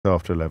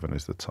after 11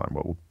 is the time.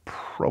 What will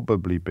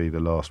probably be the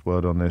last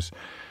word on this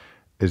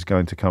is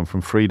going to come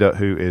from Frida,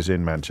 who is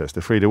in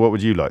Manchester. Frida, what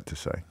would you like to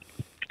say?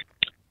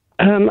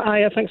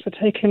 Hiya, thanks for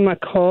taking my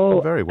call.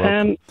 You're very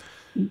welcome.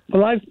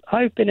 Well,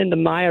 I've been in the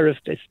mire of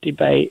this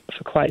debate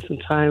for quite some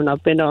time.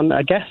 I've been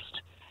a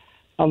guest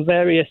on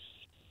various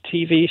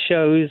TV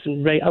shows,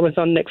 and I was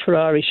on Nick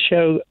Ferrari's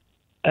show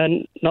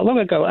not long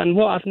ago. And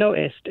what I've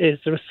noticed is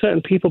there are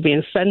certain people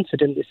being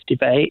censored in this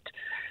debate.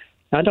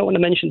 I don't want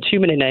to mention too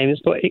many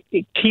names, but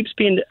it keeps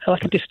being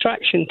like a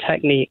distraction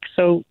technique.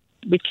 So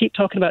we keep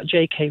talking about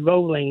J.K.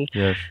 Rowling,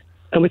 Yes.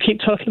 and we keep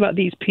talking about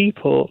these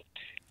people.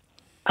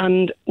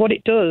 And what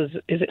it does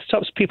is it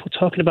stops people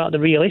talking about the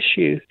real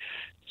issue.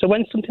 So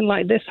when something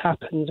like this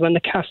happens, when the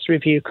cast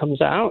review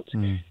comes out,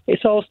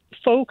 it's all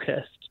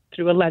focused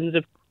through a lens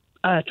of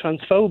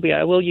transphobia.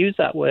 I will use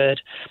that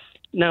word.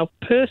 Now,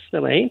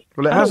 personally...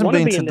 Well, it hasn't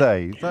been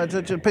today.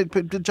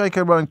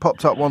 J.K. Rowling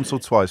popped up once or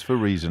twice for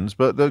reasons,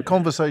 but the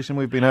conversation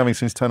we've been having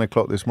since 10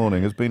 o'clock this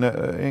morning has been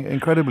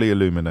incredibly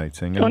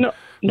illuminating. And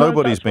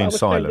nobody's been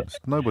silenced.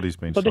 Nobody's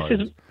been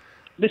silenced.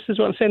 This is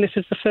what I'm saying. This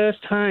is the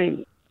first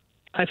time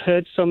I've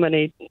heard so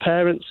many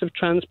parents of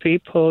trans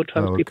people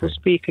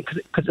speaking,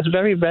 because it's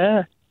very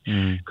rare.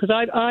 Because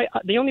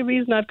the only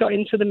reason I've got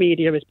into the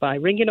media is by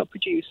ringing up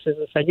producers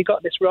and saying, "You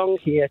got this wrong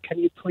here. Can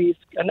you please?"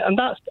 And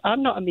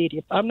I'm not a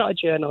media. I'm not a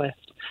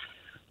journalist.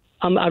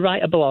 I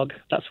write a blog.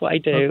 That's what I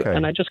do,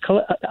 and I just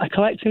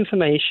collect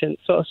information.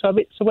 So it's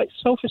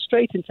so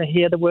frustrating to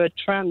hear the word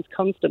trans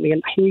constantly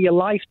and hear your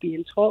life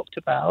being talked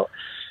about.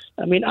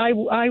 I mean, I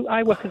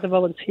work as a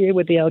volunteer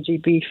with the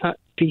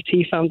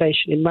LGBT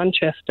Foundation in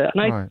Manchester,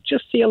 and I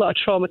just see a lot of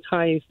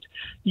traumatised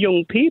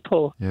young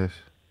people. Yes.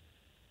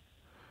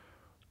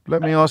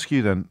 Let me ask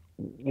you then,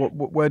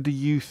 where do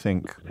you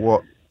think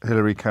what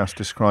Hilary Cass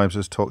describes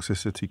as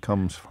toxicity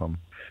comes from?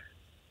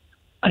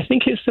 I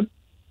think it's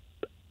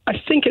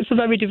a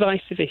very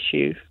divisive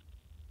issue,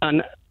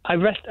 and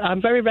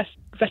I'm very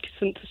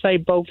reticent to say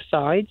both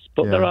sides,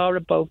 but there are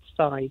both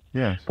sides.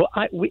 Yes. But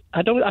I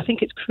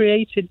think it's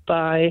created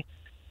by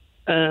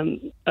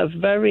a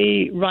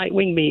very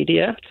right-wing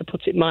media, to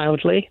put it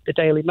mildly. The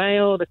Daily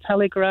Mail, the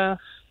Telegraph.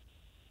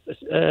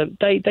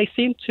 They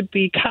seem to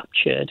be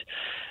captured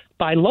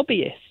by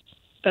lobbyists,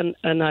 and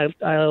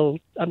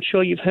I'm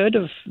sure you've heard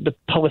of the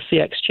Policy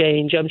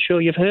Exchange. I'm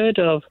sure you've heard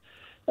of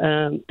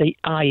the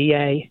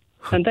IEA,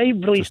 and they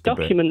release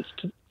documents.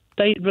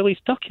 They release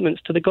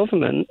documents to the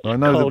government. I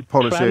know the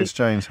Policy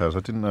Exchange has. I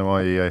didn't know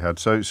IEA had.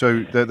 So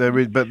there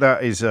is, but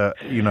that is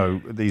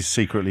these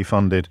secretly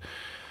funded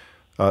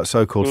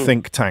so-called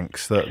think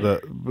tanks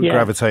that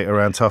gravitate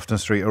around Tufton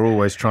Street are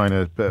always trying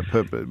to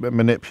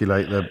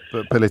manipulate the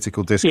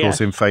political discourse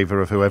in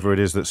favour of whoever it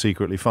is that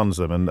secretly funds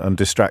them, and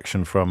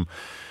distraction from,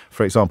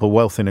 for example,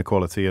 wealth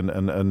inequality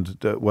and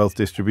wealth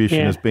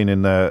distribution has been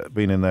in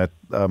their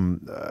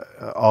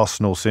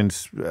arsenal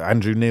since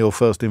Andrew Neil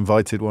first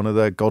invited one of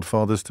their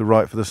godfathers to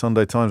write for the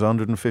Sunday Times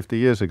 150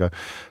 years ago.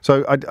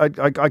 So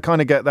I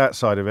kind of get that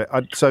side of it.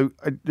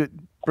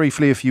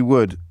 Briefly, if you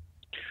would.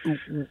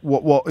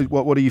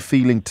 What are you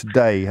feeling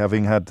today,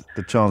 having had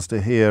the chance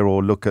to hear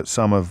or look at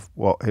some of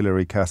what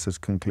Hilary Cass has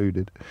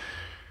concluded?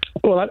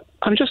 Well,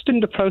 I'm just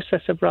in the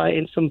process of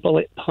writing some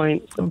bullet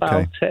points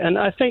about it, and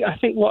I think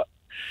what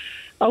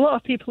a lot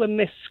of people are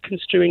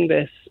misconstruing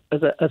this as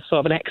sort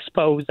of an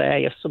expose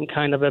of some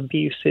kind of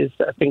abuses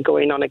that have been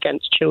going on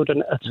against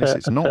children.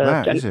 It's not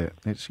that, is it?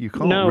 You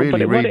can't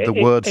really read the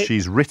words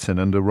she's written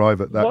and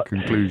arrive at that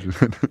conclusion.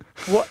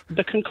 What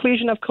the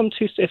conclusion I've come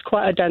to is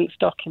quite a dense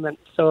document,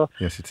 so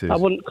yes, it is. I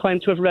wouldn't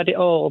claim to have read it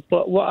all.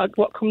 But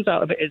what comes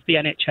out of it is the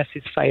NHS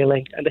is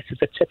failing, and this is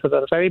the tip of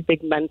a very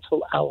big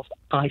mental health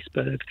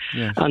iceberg.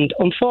 Yes. And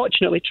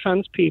unfortunately,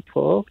 trans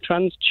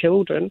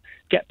children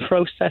get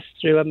processed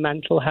through a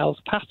mental health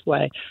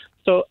pathway.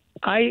 So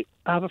I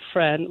had a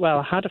friend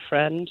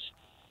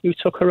who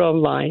took her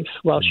own life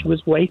while she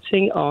was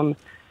waiting on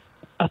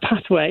a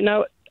pathway.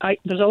 Now,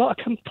 there's a lot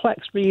of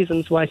complex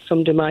reasons why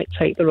somebody might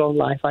take their own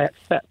life. I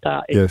accept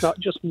that. It's not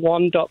just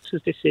one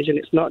doctor's decision.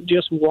 It's not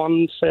just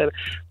one service.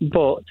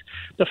 But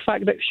the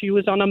fact that she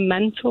was on a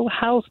mental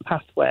health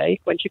pathway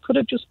when she could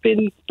have just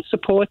been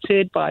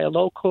supported by a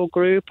local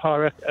group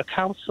or a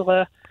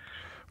counsellor.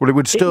 Well, it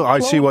would still, I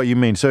see what you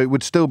mean. So it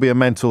would still be a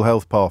mental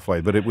health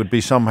pathway, but it would be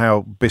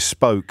somehow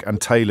bespoke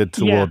and tailored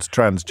towards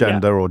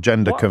transgender or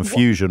gender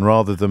confusion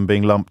rather than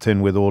being lumped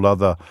in with all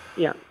other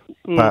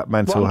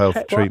mental health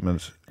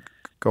treatments.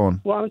 Go on.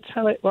 What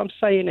I'm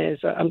saying is,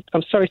 I'm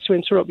sorry to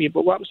interrupt you,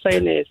 but what I'm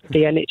saying is the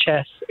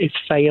NHS is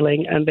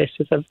failing, and this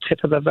is a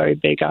tip of a very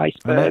big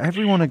iceberg. And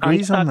everyone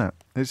agrees on that.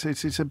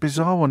 It's a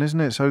bizarre one, isn't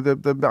it? So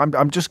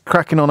I'm just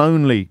cracking on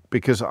only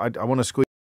because I want to squeeze